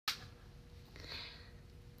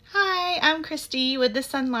I'm Christie with the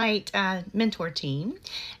Sonlight mentor team,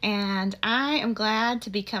 and I am glad to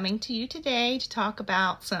be coming to you today to talk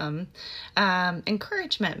about some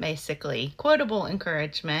encouragement, basically, quotable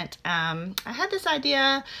encouragement. I had this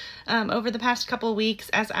idea over the past couple of weeks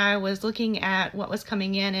as I was looking at what was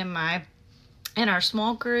coming in our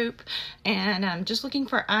small group, and just looking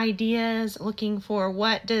for ideas, looking for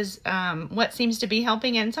what seems to be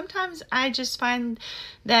helping. And sometimes I just find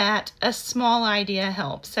that a small idea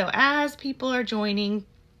helps. So as people are joining,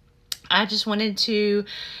 I just wanted to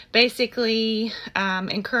basically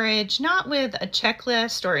encourage, not with a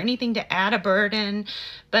checklist or anything to add a burden,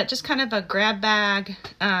 but just kind of a grab bag,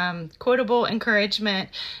 quotable encouragement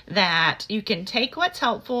that you can take what's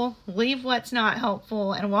helpful, leave what's not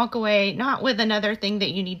helpful, and walk away not with another thing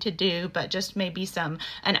that you need to do, but just maybe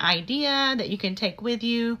an idea that you can take with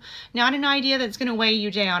you. Not an idea that's going to weigh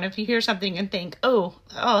you down. If you hear something and think, oh,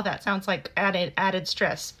 that sounds like added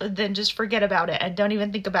stress, then just forget about it and don't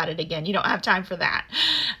even think about it again. You don't have time for that.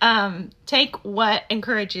 Take what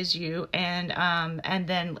encourages you and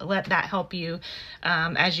then let that help you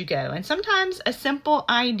as you go. And sometimes a simple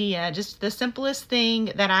idea, just the simplest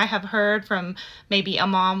thing that I have heard from maybe a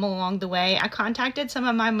mom along the way. I contacted some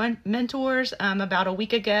of my mentors about a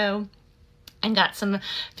week ago and got some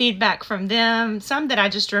feedback from them, some that I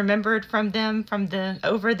just remembered from them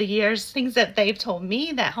over the years, things that they've told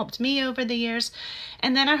me that helped me over the years.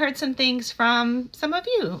 And then I heard some things from some of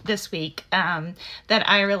you this week that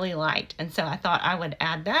I really liked. And so I thought I would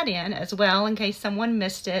add that in as well in case someone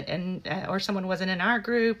missed it or someone wasn't in our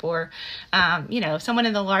group, or someone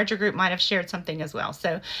in the larger group might have shared something as well.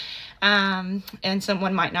 So and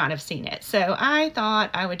someone might not have seen it. So I thought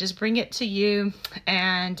I would just bring it to you,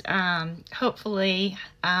 and hopefully,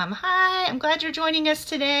 hi, I'm glad you're joining us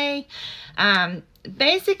today.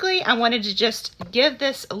 Basically, I wanted to just give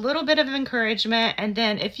this a little bit of encouragement, and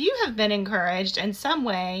then if you have been encouraged in some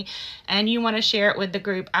way and you want to share it with the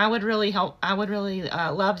group, I would really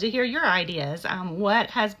love to hear your ideas.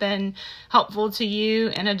 What has been helpful to you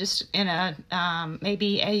in a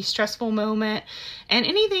maybe a stressful moment, and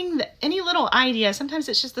any little idea. Sometimes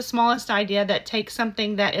it's just the smallest idea that takes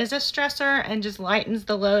something that is a stressor and just lightens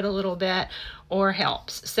the load a little bit or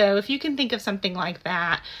helps. So if you can think of something like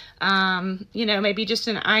that, maybe just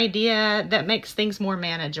an idea that makes things more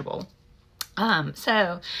manageable.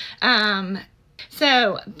 So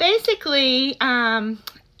basically,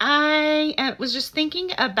 I was just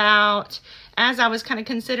thinking about, as I was kind of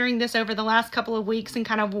considering this over the last couple of weeks and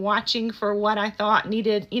kind of watching for what I thought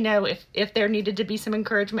needed, if there needed to be some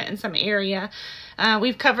encouragement in some area.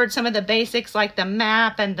 We've covered some of the basics like the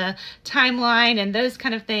map and the timeline and those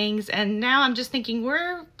kind of things. And now I'm just thinking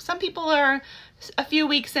some people are a few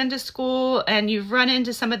weeks into school and you've run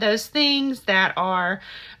into some of those things that are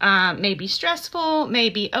maybe stressful,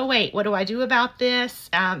 maybe, oh wait, what do I do about this?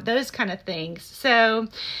 Those kind of things. So,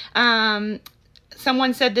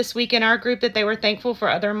 someone said this week in our group that they were thankful for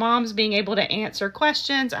other moms being able to answer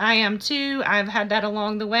questions. I am too. I've had that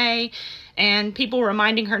along the way. And people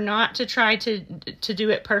reminding her not to try to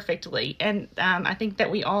do it perfectly. And I think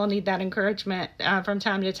that we all need that encouragement from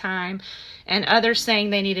time to time. And others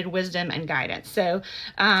saying they needed wisdom and guidance. So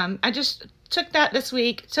I just took that this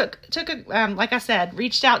week, like I said,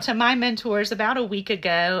 reached out to my mentors about a week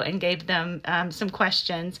ago and gave them some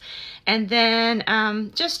questions. And then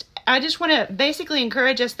I just want to basically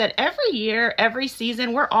encourage us that every year, every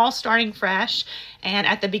season, we're all starting fresh. And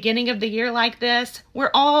at the beginning of the year like this,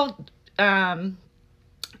 we're all in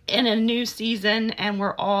a new season, and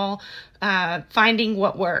we're all finding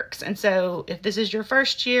what works. And so if this is your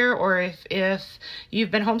first year, or if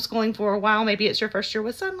you've been homeschooling for a while, maybe it's your first year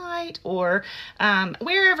with Sonlight, or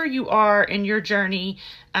wherever you are in your journey,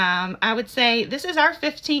 I would say this is our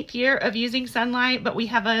 15th year of using Sonlight, but we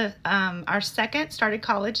have our second started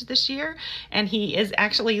college this year, and he is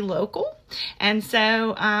actually local. And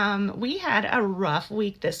so we had a rough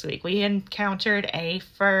week this week. We encountered a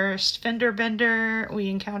first fender bender. We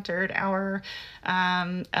encountered our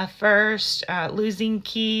first losing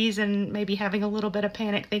keys and maybe having a little bit of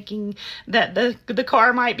panic, thinking that the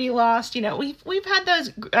car might be lost. We've had those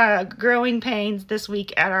growing pains this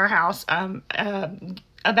week at our house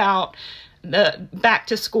about the back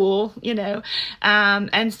to school,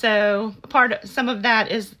 and so some of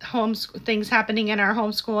that is things happening in our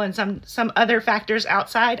homeschool, and some other factors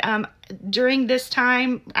outside. During this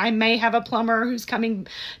time, I may have a plumber who's coming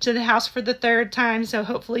to the house for the third time, so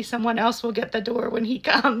hopefully someone else will get the door when he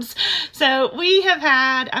comes. So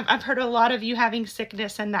I've heard a lot of you having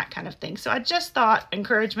sickness and that kind of thing. So I just thought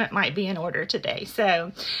encouragement might be in order today.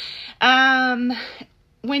 So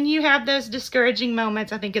when you have those discouraging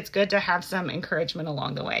moments, I think it's good to have some encouragement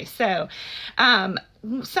along the way. So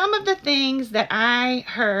some of the things that I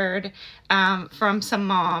heard from some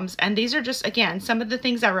moms, and these are just, again, some of the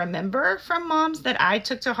things I remember from moms that I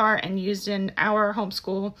took to heart and used in our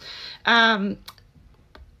homeschool.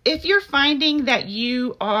 If you're finding that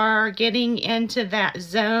you are getting into that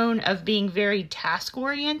zone of being very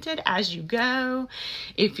task-oriented as you go,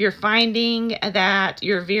 if you're finding that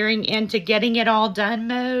you're veering into getting it all done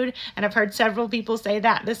mode, and I've heard several people say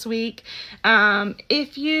that this week,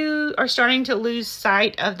 if you are starting to lose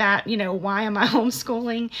sight of that, why am I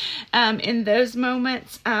homeschooling, in those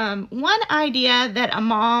moments, one idea that a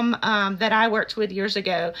mom that I worked with years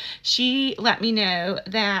ago, she let me know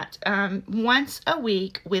that once a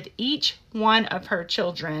week, with each one of her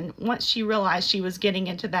children, once she realized she was getting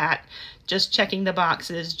into that, just checking the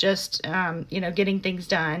boxes, just, getting things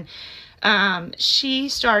done, she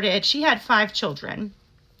had 5 children.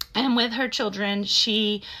 And with her children,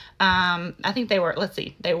 she, I think they were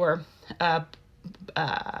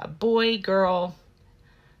boy, girl,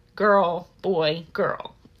 boy,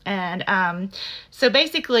 girl. And so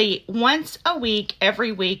basically once a week,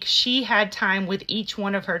 every week, she had time with each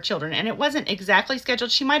one of her children. And it wasn't exactly scheduled.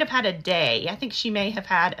 She might have had a day. I think she may have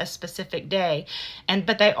had a specific day.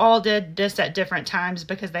 But they all did this at different times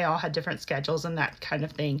because they all had different schedules and that kind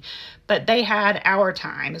of thing. But they had hour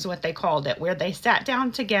time is what they called it, where they sat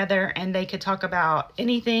down together and they could talk about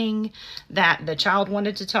anything that the child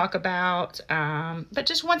wanted to talk about. But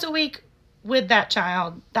just once a week, with that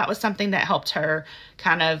child, that was something that helped her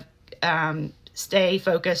kind of stay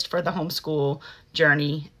focused for the homeschool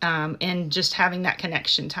journey, and just having that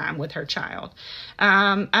connection time with her child.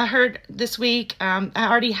 I heard this week, I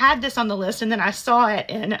already had this on the list, and then I saw it,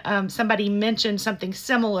 and somebody mentioned something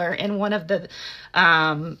similar in one of the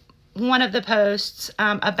posts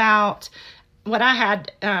about what I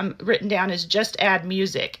had written down is just add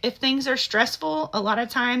music. If things are stressful, a lot of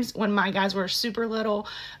times when my guys were super little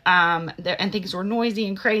and things were noisy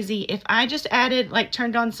and crazy, if I just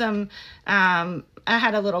turned on some, I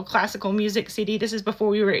had a little classical music CD. This is before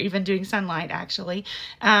we were even doing Sonlight, actually.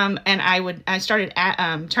 And I started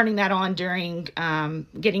turning that on during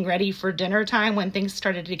getting ready for dinner time when things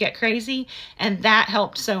started to get crazy. And that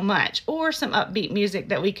helped so much. Or some upbeat music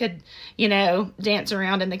that we could, dance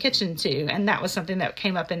around in the kitchen to. And that was something that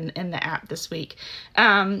came up in the app this week.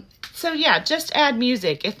 So yeah, just add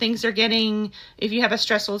music if if you have a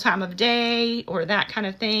stressful time of day or that kind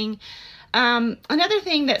of thing. Another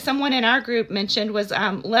thing that someone in our group mentioned was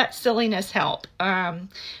let silliness help.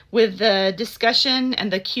 With the discussion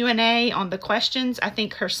and the Q&A on the questions, I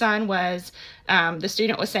think her son was, the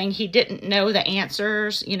student was saying he didn't know the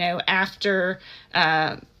answers, after,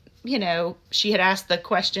 she had asked the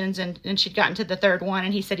questions and she'd gotten to the third one,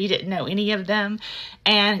 and he said he didn't know any of them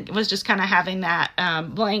and was just kind of having that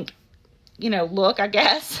blank look, I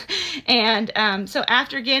guess. And so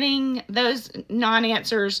after getting those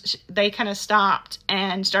non-answers, they kind of stopped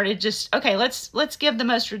and started okay, let's give the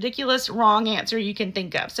most ridiculous wrong answer you can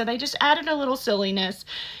think of. So they just added a little silliness.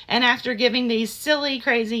 And after giving these silly,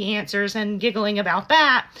 crazy answers and giggling about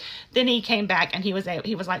that, then he came back and he was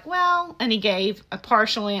like, well, and he gave a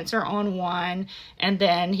partial answer on one, and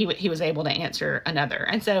then he was able to answer another.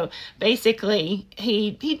 And so basically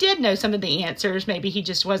he did know some of the answers. Maybe he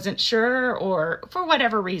just wasn't sure, or for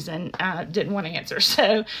whatever reason, didn't want to answer.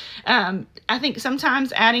 So I think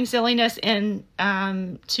sometimes adding silliness in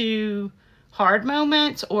to hard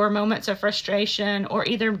moments or moments of frustration, or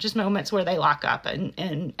either just moments where they lock up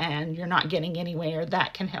and you're not getting anywhere,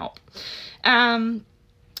 that can help.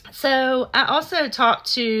 So I also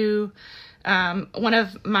talked to one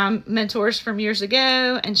of my mentors from years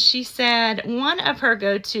ago, and she said one of her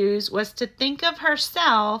go-tos was to think of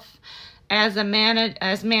herself as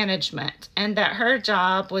management, and that her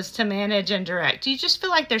job was to manage and direct. You just feel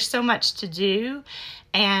like there's so much to do,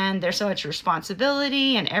 and there's so much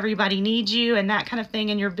responsibility, and everybody needs you, and that kind of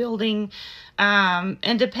thing, and you're building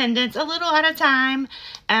independence a little at a time,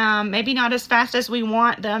 maybe not as fast as we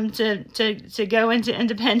want them to go into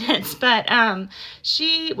independence, but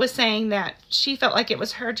she was saying that she felt like it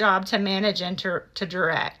was her job to manage and to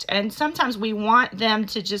direct. And sometimes we want them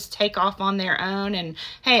to just take off on their own and,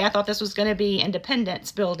 hey, I thought this was going to be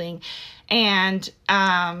independence building. And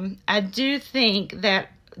I do think that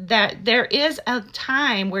there is a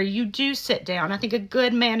time where you do sit down. I think a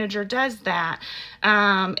good manager does that.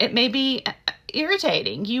 It may be,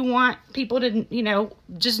 irritating. You want people to,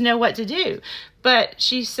 just know what to do. But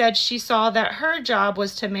she said she saw that her job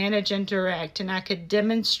was to manage and direct, and I could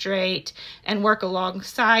demonstrate and work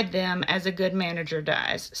alongside them as a good manager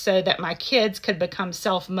does, so that my kids could become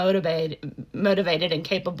motivated and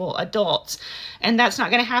capable adults. And that's not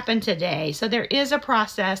going to happen today. So there is a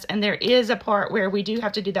process, and there is a part where we do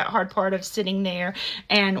have to do that hard part of sitting there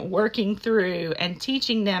and working through and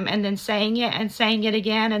teaching them, and then saying it and saying it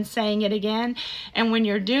again and saying it again. And when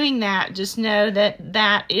you're doing that, just know that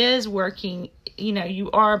that is working. You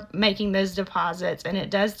are making those deposits, and it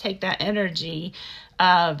does take that energy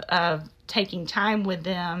of taking time with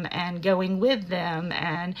them and going with them.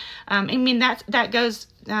 And that goes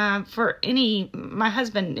for my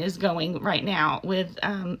husband is going right now with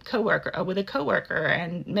a coworker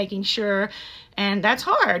and making sure, and that's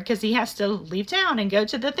hard because he has to leave town and go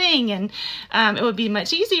to the thing, and it would be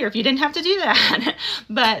much easier if you didn't have to do that.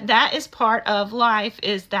 But that is part of life,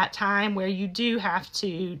 is that time where you do have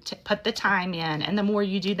to put the time in, and the more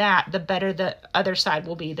you do that, the better the other side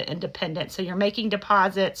will be, the independence. So you're making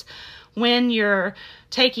deposits when you're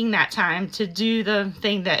taking that time to do the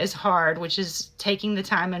thing that is hard, which is taking the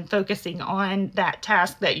time and focusing on that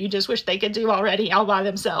task that you just wish they could do already all by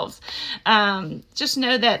themselves. Just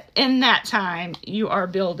know that in that time you are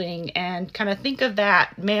building, and kind of think of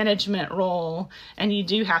that management role, and you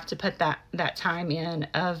do have to put that time in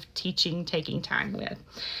of teaching, taking time with.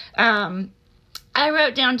 I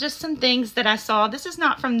wrote down just some things that I saw. This is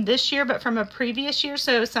not from this year, but from a previous year.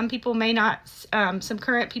 So some people may not, some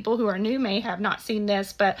current people who are new may have not seen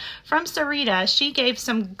this, but from Sarita, she gave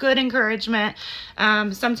some good encouragement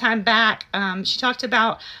some time back. She talked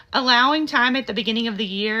about allowing time at the beginning of the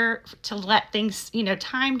year to let things,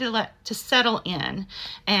 time to settle in,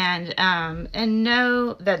 and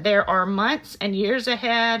know that there are months and years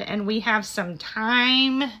ahead, and we have some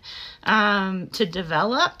time to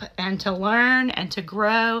develop and to learn and to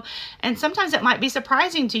grow. And sometimes it might be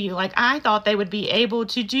surprising to you. Like, I thought they would be able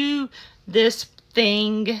to do this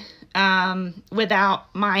thing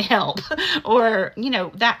without my help or,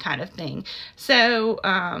 that kind of thing. So,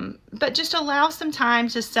 but just allow some time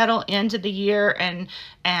to settle into the year, and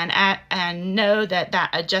know that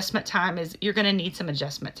adjustment time you're going to need some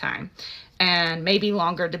adjustment time. And maybe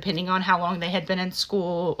longer, depending on how long they had been in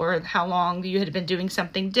school or how long you had been doing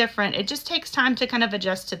something different. It just takes time to kind of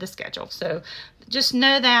adjust to the schedule. So just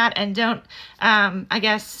know that, and don't,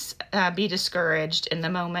 be discouraged in the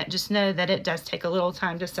moment. Just know that it does take a little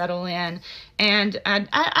time to settle in. And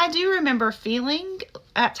I do remember feeling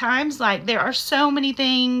at times like there are so many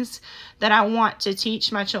things that I want to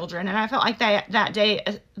teach my children. And I felt like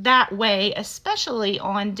that way, especially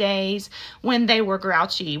on days when they were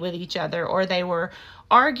grouchy with each other, or they were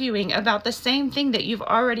arguing about the same thing that you've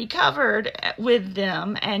already covered with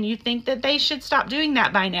them, and you think that they should stop doing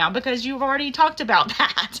that by now because you've already talked about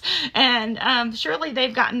that. And surely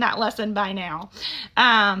they've gotten that lesson by now.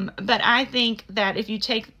 But I think that if you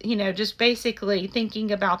take, just basically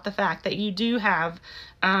thinking about the fact that you do have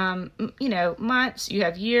months, you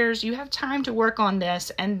have years, you have time to work on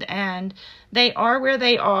this, and they are where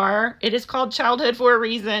they are. It is called childhood for a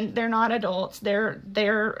reason. They're not adults. They're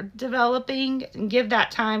developing, and give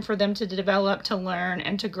that time for them to develop, to learn,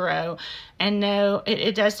 and to grow. And know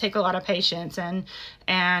it does take a lot of patience and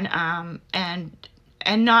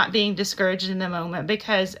not being discouraged in the moment,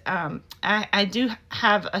 because I do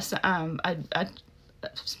have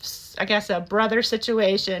a brother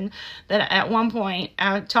situation that at one point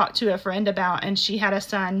I talked to a friend about, and she had a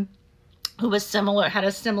son who was had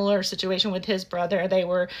a similar situation with his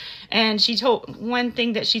brother. And she told one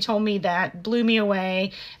thing that she told me that blew me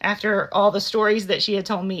away after all the stories that she had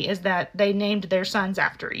told me, is that they named their sons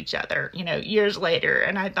after each other, years later.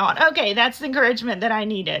 And I thought, okay, that's the encouragement that I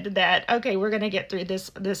needed, that, okay, we're going to get through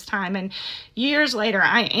this time. And years later,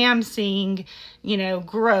 I am seeing,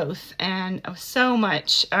 growth, and so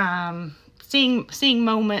much, seeing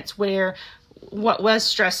moments where what was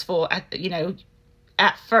stressful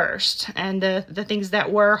at first, and the things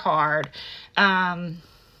that were hard,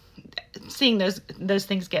 seeing those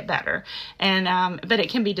things get better. And but it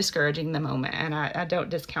can be discouraging in the moment, and I don't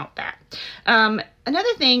discount that.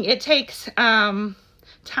 Another thing, it takes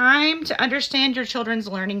time to understand your children's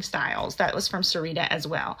learning styles. That was from Sarita as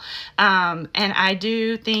well. And I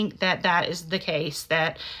do think that is the case,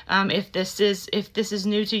 that if this is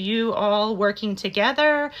new to you all, working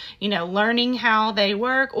together, learning how they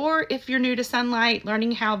work, or if you're new to Sonlight,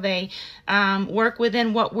 learning how they work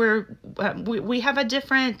within what we have a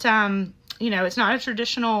different it's not a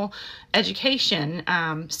traditional education.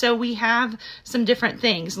 So we have some different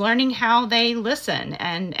things, learning how they listen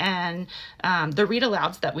and the read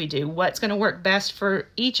alouds that we do. What's going to work best for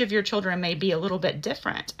each of your children may be a little bit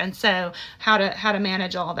different. And so how to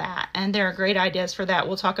manage all that. And there are great ideas for that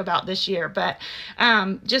we'll talk about this year. But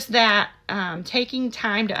just that, taking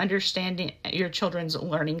time to understand your children's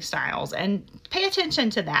learning styles and pay attention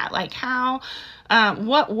to that, like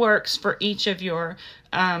what works for each of your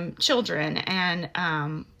children,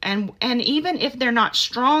 and even if they're not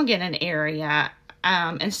strong in an area,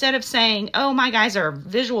 instead of saying, oh, my guys are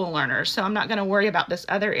visual learners, so I'm not going to worry about this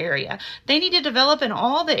other area. They need to develop in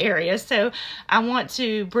all the areas. So I want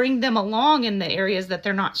to bring them along in the areas that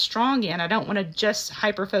they're not strong in. I don't want to just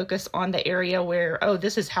hyper focus on the area where, oh,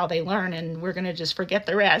 this is how they learn, and we're going to just forget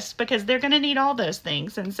the rest, because they're going to need all those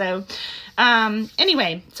things. And so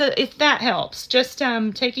anyway, so if that helps, just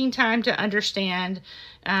taking time to understand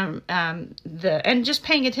and just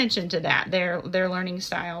paying attention to that, their learning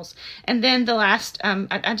styles. And then the last,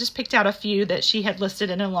 I just picked out a few that she had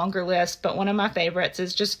listed in a longer list, but one of my favorites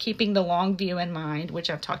is just keeping the long view in mind,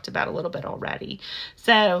 which I've talked about a little bit already.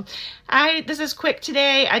 So this is quick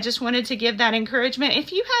today. I just wanted to give that encouragement.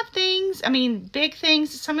 If you have things, big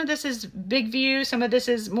things, some of this is big view, some of this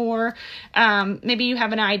is more, maybe you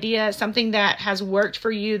have an idea, something that has worked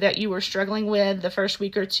for you that you were struggling with the first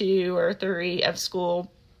week or 2 or 3 of school,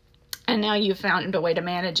 and now you've found a way to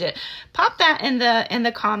manage it. Pop that in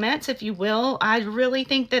the comments, if you will. I really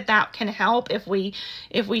think that can help if we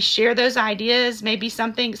share those ideas. Maybe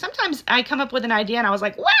sometimes I come up with an idea and I was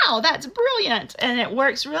like, wow, that's brilliant, and it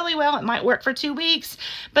works really well. It might work for 2 weeks,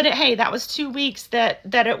 but hey, that was 2 weeks that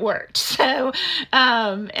it worked. So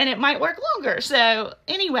and it might work longer. So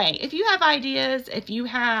anyway, if you have ideas, if you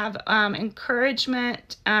have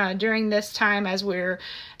encouragement during this time, as we're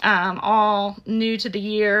all new to the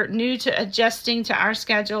year, new to adjusting to our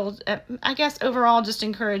schedule, I guess overall just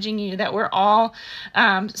encouraging you that we're all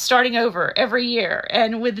starting over every year,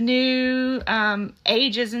 and with new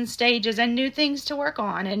ages and stages and new things to work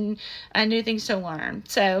on and new things to learn.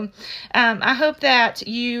 So I hope that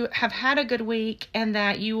you have had a good week, and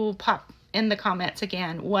that you will pop in the comments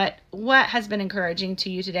again what has been encouraging to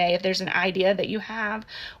you today. If there's an idea that you have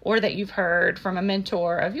or that you've heard from a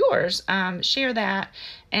mentor of yours, share that,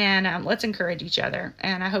 and let's encourage each other.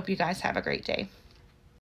 And I hope you guys have a great day.